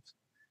 times.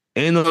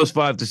 In those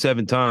 5 to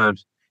 7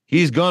 times,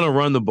 he's going to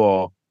run the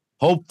ball,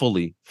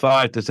 hopefully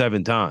 5 to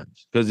 7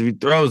 times. Because if he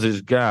throws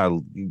his guy,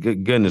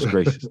 goodness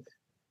gracious.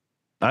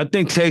 I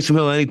think Taysom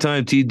Hill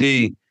anytime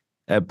TD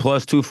at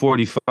plus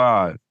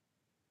 245,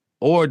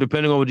 or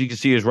depending on what you can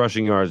see his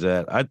rushing yards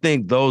at, I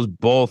think those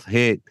both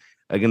hit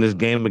in this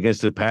game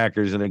against the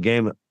Packers, and a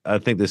game I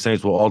think the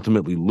Saints will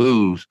ultimately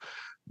lose.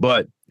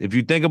 But if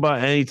you think about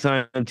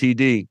anytime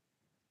TD,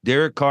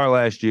 Derek Carr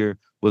last year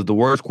was the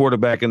worst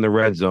quarterback in the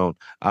red zone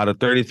out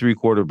of 33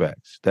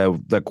 quarterbacks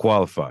that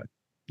qualified.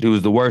 He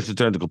was the worst in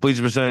terms of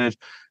completion percentage,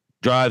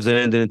 drives that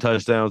ended in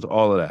touchdowns,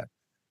 all of that.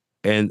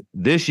 And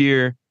this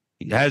year,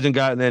 he hasn't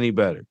gotten any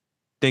better.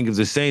 I think if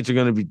the Saints are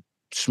going to be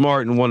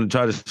smart and want to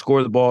try to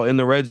score the ball in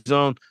the red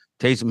zone,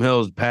 Taysom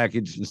Hill's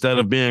package, instead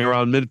of being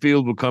around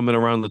midfield, will come in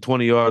around the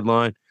 20-yard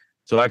line.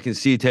 So I can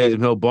see Taysom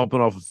Hill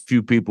bumping off a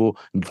few people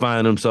and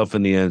finding himself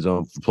in the end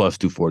zone for plus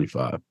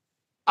 245.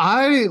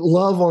 I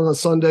love on a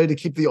Sunday to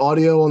keep the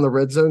audio on the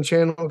Red Zone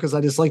channel because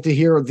I just like to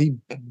hear the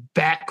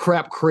bat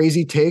crap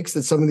crazy takes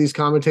that some of these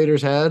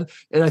commentators had.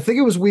 And I think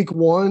it was week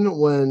 1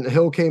 when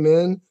Hill came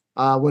in.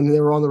 When they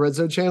were on the Red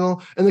Zone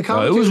channel, and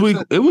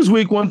the it was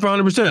week 1 for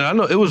 100%. I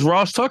know it was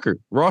Ross Tucker.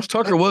 Ross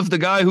Tucker was the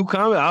guy who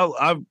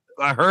commented.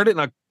 I heard it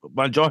and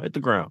my jaw hit the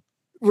ground.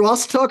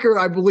 Ross Tucker,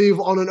 I believe,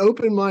 on an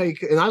open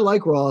mic, and I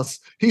like Ross.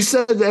 He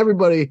said to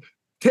everybody,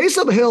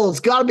 Taysom Hill's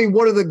got to be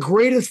one of the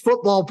greatest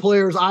football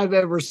players I've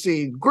ever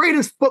seen.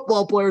 Greatest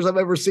football players I've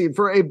ever seen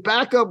for a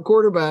backup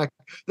quarterback.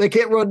 They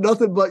can't run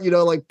nothing but,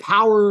 like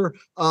power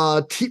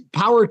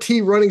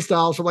T running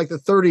styles from like the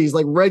 30s,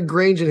 like Red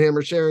Grange and him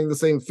are sharing the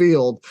same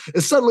field.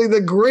 Is suddenly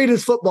the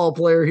greatest football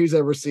player he's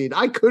ever seen.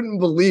 I couldn't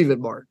believe it,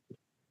 Mark.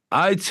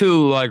 I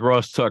too like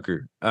Ross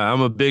Tucker.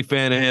 I'm a big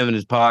fan of him and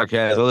his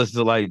podcast. I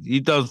listen to he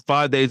does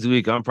 5 days a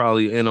week. I'm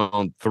probably in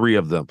on 3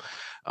 of them,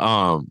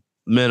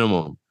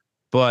 minimum.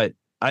 But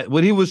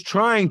what he was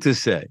trying to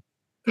say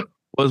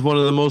was one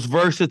of the most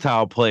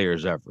versatile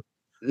players ever.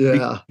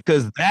 Yeah,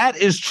 because that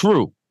is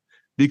true.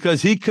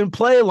 Because he can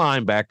play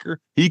linebacker,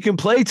 he can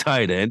play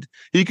tight end,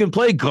 he can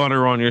play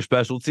gunner on your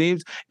special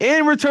teams,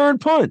 and return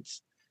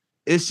punts.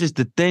 It's just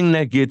the thing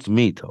that gets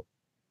me, though,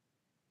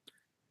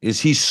 is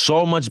he's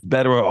so much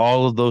better at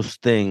all of those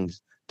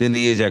things than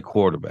he is at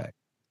quarterback.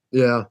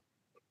 Yeah.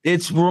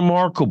 It's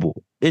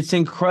remarkable. It's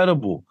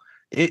incredible.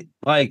 It's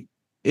like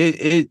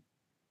asking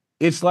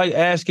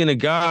a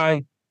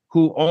guy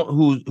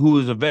who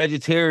is a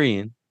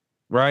vegetarian,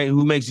 right?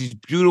 Who makes these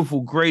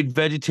beautiful, great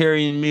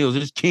vegetarian meals.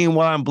 This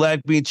quinoa and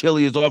black bean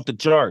chili is off the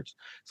charts.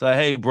 It's like,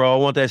 hey, bro, I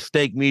want that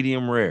steak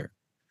medium rare.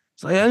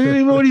 It's like, I didn't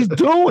even know what he's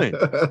doing.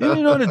 He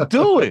didn't know how to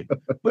do it.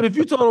 But if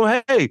you told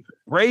him, hey,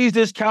 raise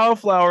this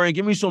cauliflower and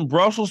give me some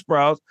Brussels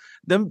sprouts,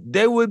 then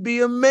they would be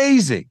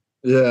amazing.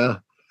 Yeah.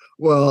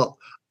 Well,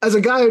 As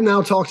a guy who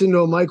now talks into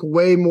a mic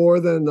way more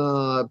than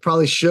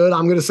probably should,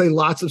 I'm going to say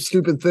lots of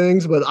stupid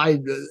things, but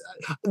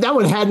that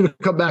one had to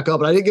come back up,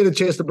 and I didn't get a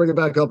chance to bring it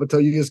back up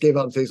until you just gave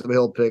out the Taysom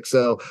Hill pick.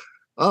 So,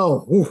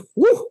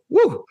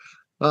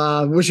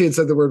 wish you had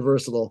said the word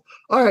versatile.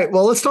 All right,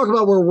 well, let's talk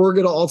about where we're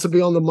going to also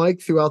be on the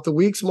mic throughout the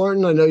weeks,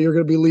 Martin. I know you're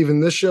going to be leaving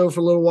this show for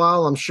a little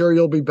while. I'm sure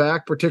you'll be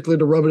back, particularly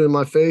to rub it in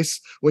my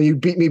face when you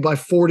beat me by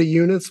 40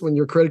 units when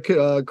your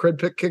cred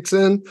pick kicks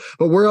in.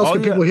 But where else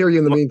can people hear you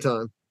in the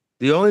meantime?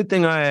 The only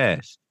thing I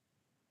ask,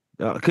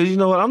 because you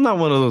know what, I'm not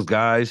one of those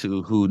guys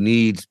who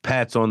needs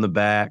pats on the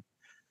back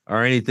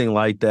or anything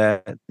like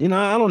that. You know,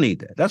 I don't need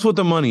that. That's what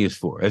the money is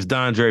for, as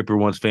Don Draper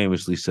once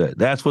famously said.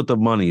 That's what the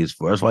money is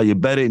for. That's why you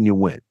bet it and you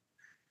win.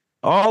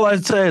 All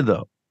I'd say,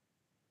 though,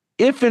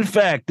 if in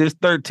fact this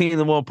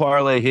 13-1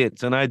 parlay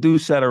hits, and I do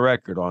set a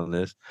record on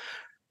this,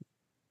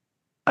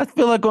 I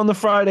feel like on the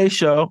Friday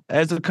show,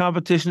 as the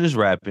competition is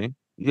wrapping,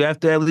 you have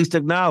to at least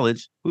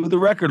acknowledge who the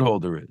record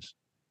holder is.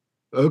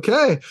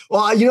 Okay.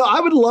 Well, I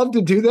would love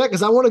to do that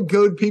because I want to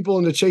goad people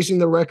into chasing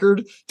the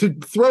record to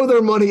throw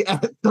their money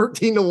at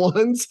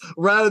 13-1s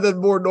rather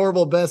than more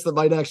normal bets that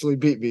might actually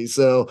beat me.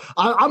 So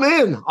I'm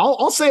in.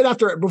 I'll say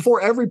it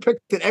before every pick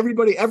that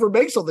everybody ever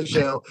makes on the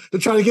show to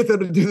try to get them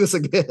to do this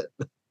again.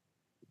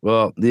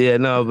 Well, yeah,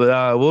 no, but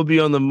I'll be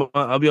on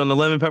the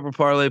Lemon Pepper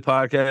Parlay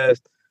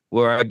podcast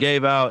where I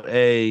gave out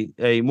a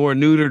more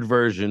neutered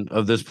version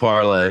of this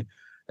parlay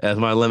as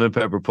my lemon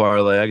pepper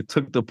parlay. I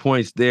took the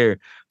points there,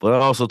 but I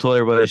also told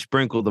everybody to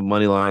sprinkle the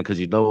money line because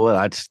you know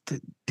what?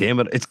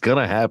 Damn it, it's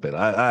gonna happen.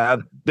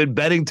 I've been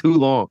betting too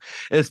long,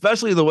 and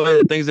especially the way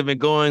that things have been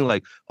going,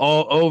 like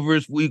all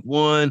overs week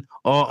 1,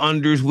 all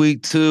unders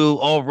week 2,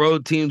 all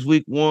road teams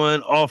week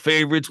 1, all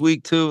favorites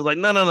week 2. Like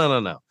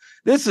no.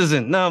 This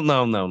isn't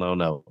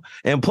no.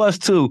 And plus,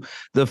 too,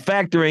 the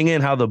factoring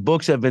in how the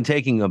books have been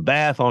taking a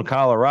bath on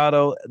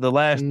Colorado the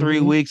last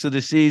 3 weeks of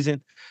the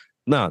season.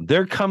 No,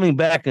 they're coming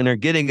back and they're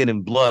getting it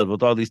in blood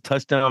with all these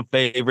touchdown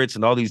favorites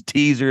and all these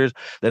teasers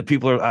that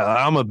people are.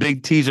 I'm a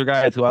big teaser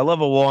guy too. I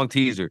love a long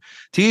teaser.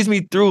 Tease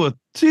me through that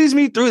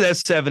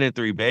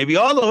 7-3, baby,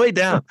 all the way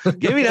down.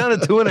 Get me down to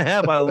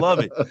 2.5. I love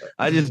it.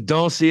 I just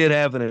don't see it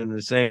happening in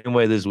the same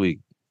way this week.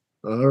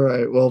 All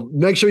right. Well,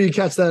 make sure you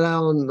catch that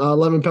out on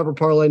Lemon Pepper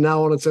Parlay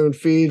now on its own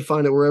feed.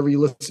 Find it wherever you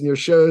listen to your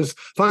shows.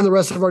 Find the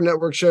rest of our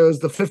network shows.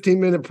 The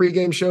 15-minute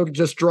pregame show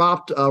just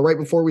dropped right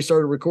before we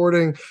started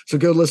recording. So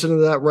go listen to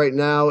that right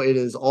now. It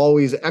is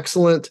always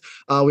excellent.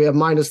 We have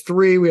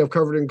 -3. We have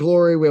Covered in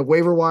Glory. We have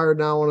Waiver Wire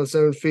now on its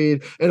own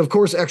feed. And, of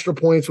course, Extra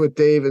Points with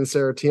Dave and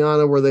Sarah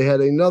Tiana, where they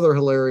had another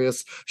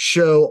hilarious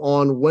show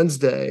on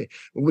Wednesday.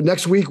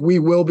 Next week, we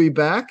will be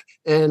back,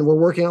 and we're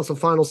working out some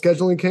final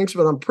scheduling kinks,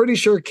 but I'm pretty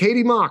sure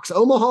Katie Mox,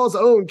 Omaha's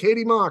own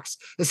Katie Mox,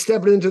 is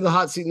stepping into the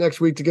hot seat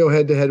next week to go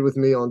head-to-head with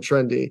me on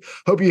Trendy.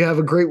 Hope you have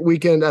a great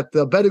weekend at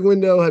the betting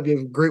window. Hope you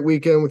have a great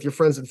weekend with your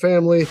friends and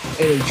family,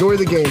 and enjoy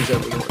the games,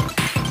 everyone.